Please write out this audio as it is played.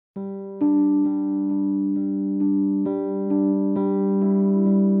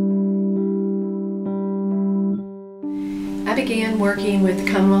I began working with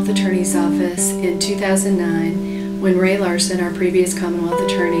the Commonwealth Attorney's Office in 2009 when Ray Larson, our previous Commonwealth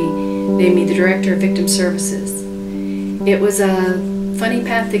Attorney, named me the Director of Victim Services. It was a funny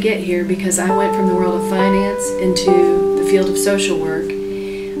path to get here because I went from the world of finance into the field of social work,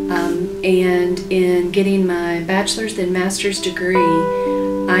 and in getting my bachelor's and master's degree,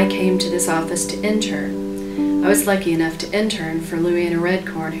 I came to this office to intern. I was lucky enough to intern for Louanna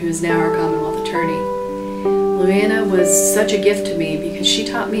Redcorn, who is now our Commonwealth Attorney. Louanna was such a gift to me because she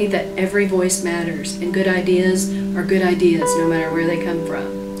taught me that every voice matters and good ideas are good ideas no matter where they come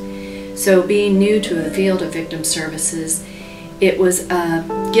from. So being new to the field of victim services, it was a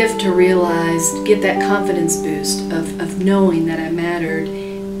gift to realize, get that confidence boost of knowing that I mattered,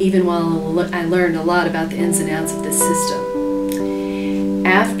 even while I learned a lot about the ins and outs of this system.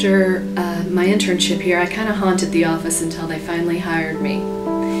 After my internship here, I kind of haunted the office until they finally hired me,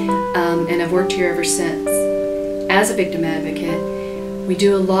 and I've worked here ever since. As a victim advocate, we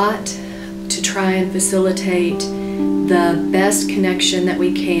do a lot to try and facilitate the best connection that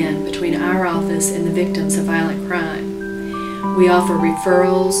we can between our office and the victims of violent crime. We offer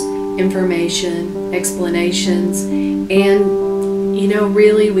referrals, information, explanations, and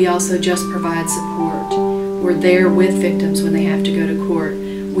really we also just provide support. We're there with victims when they have to go to court.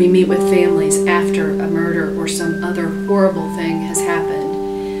 We meet with families after a murder or some other horrible thing has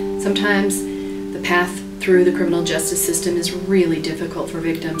happened. Sometimes the path through the criminal justice system is really difficult for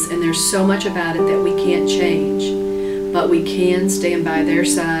victims, and there's so much about it that we can't change, but we can stand by their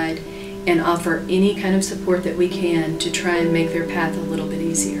side and offer any kind of support that we can to try and make their path a little bit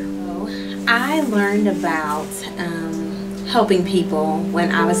easier. I learned about helping people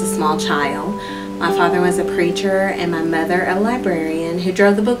when I was a small child. My father was a preacher and my mother a librarian who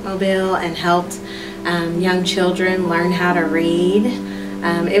drove the bookmobile and helped young children learn how to read.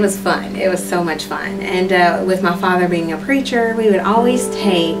 It was fun. It was so much fun. And with my father being a preacher, we would always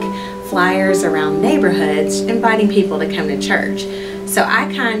take flyers around neighborhoods inviting people to come to church. So I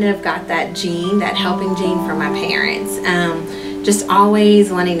kind of got that gene, that helping gene from my parents. Just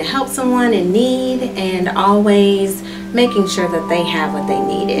always wanting to help someone in need and always making sure that they have what they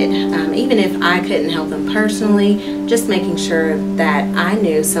needed. Even if I couldn't help them personally, just making sure that I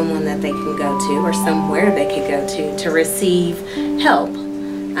knew someone that they could go to or somewhere they could go to receive help.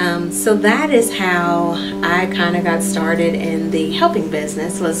 So that is how I kind of got started in the helping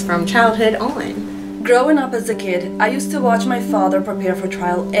business, was from childhood on. Growing up as a kid, I used to watch my father prepare for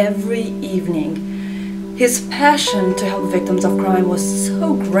trial every evening. His passion to help victims of crime was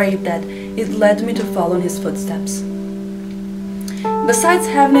so great that it led me to follow in his footsteps. Besides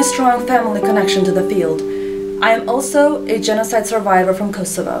having a strong family connection to the field, I am also a genocide survivor from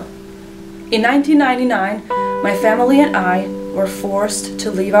Kosovo. In 1999, my family and I were forced to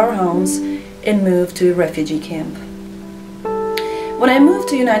leave our homes and move to a refugee camp. When I moved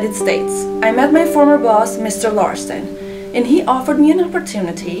to the United States, I met my former boss, Mr. Larson, and he offered me an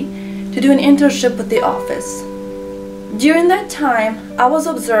opportunity to do an internship with the office. During that time, I was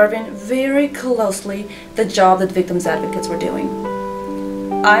observing very closely the job that victims advocates were doing.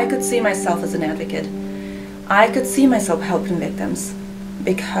 I could see myself as an advocate. I could see myself helping victims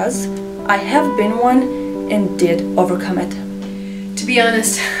because I have been one and did overcome it. To be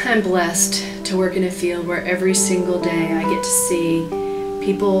honest, I'm blessed to work in a field where every single day I get to see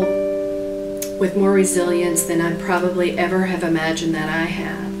people with more resilience than I probably ever have imagined that I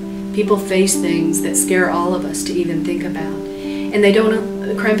have. People face things that scare all of us to even think about. And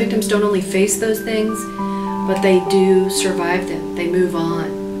crime victims don't only face those things, but they do survive them. They move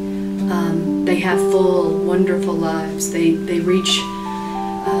on. They have full, wonderful lives. They reach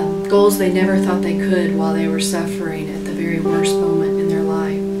goals they never thought they could while they were suffering at the very worst moment in their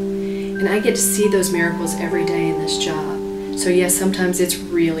life. And I get to see those miracles every day in this job. So yes, sometimes it's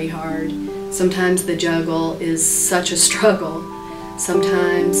really hard. Sometimes the juggle is such a struggle.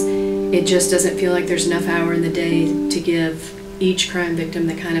 Sometimes it just doesn't feel like there's enough hour in the day to give each crime victim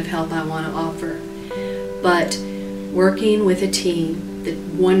the kind of help I want to offer. But working with a team, the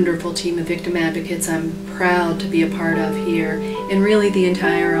wonderful team of victim advocates I'm proud to be a part of here, and really the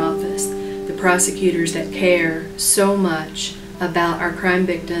entire office, the prosecutors that care so much about our crime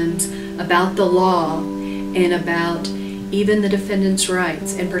victims, about the law, and about even the defendant's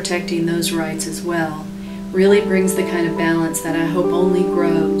rights and protecting those rights as well, really brings the kind of balance that I hope only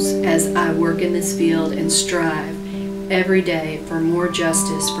grows as I work in this field and strive every day for more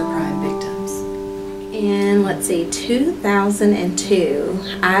justice for crime victims. In, 2002,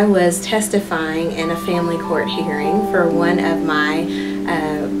 I was testifying in a family court hearing for one of my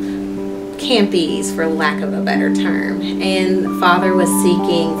campies, for lack of a better term, and the father was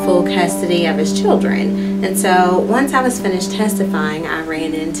seeking full custody of his children. And so once I was finished testifying, I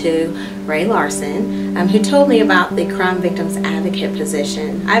ran into Ray Larson, who told me about the Crime Victims Advocate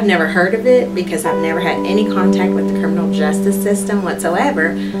position. I've never heard of it because I've never had any contact with the criminal justice system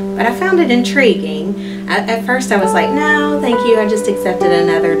whatsoever, but I found it intriguing. At first I was like, no, thank you, I just accepted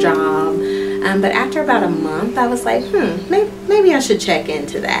another job. But after about a month, I was like, maybe I should check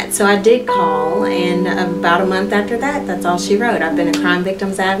into that. So I did call, and about a month after that, that's all she wrote. I've been a crime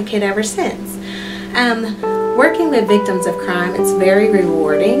victims advocate ever since. Working with victims of crime, it's very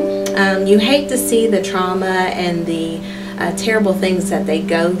rewarding. You hate to see the trauma and the terrible things that they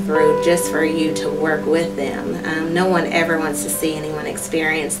go through just for you to work with them. No one ever wants to see anyone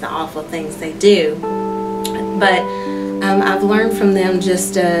experience the awful things they do. But I've learned from them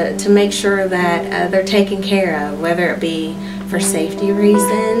just to make sure that they're taken care of, whether it be for safety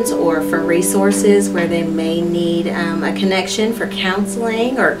reasons or for resources where they may need a connection for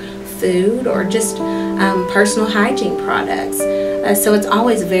counseling or food or just personal hygiene products. So it's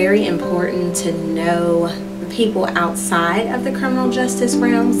always very important to know the people outside of the criminal justice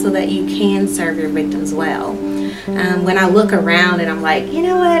realm so that you can serve your victims well. When I look around and I'm like, you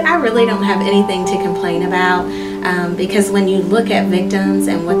know what, I really don't have anything to complain about, because when you look at victims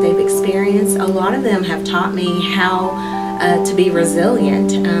and what they've experienced, a lot of them have taught me how to be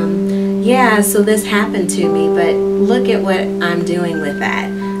resilient. Yeah, so this happened to me, but look at what I'm doing with that.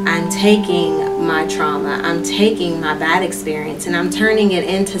 I'm taking my trauma, I'm taking my bad experience, and I'm turning it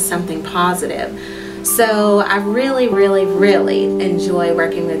into something positive. So I really, really, really enjoy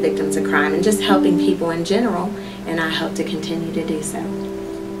working with victims of crime and just helping people in general, and I hope to continue to do so.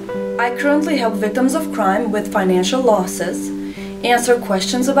 I currently help victims of crime with financial losses, answer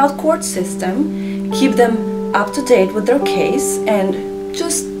questions about court system, keep them up to date with their case, and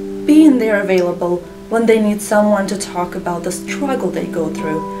just being there available when they need someone to talk about the struggle they go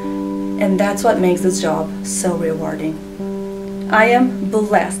through. And that's what makes this job so rewarding. I am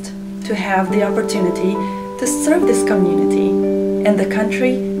blessed to have the opportunity to serve this community and the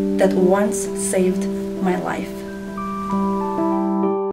country that once saved my life.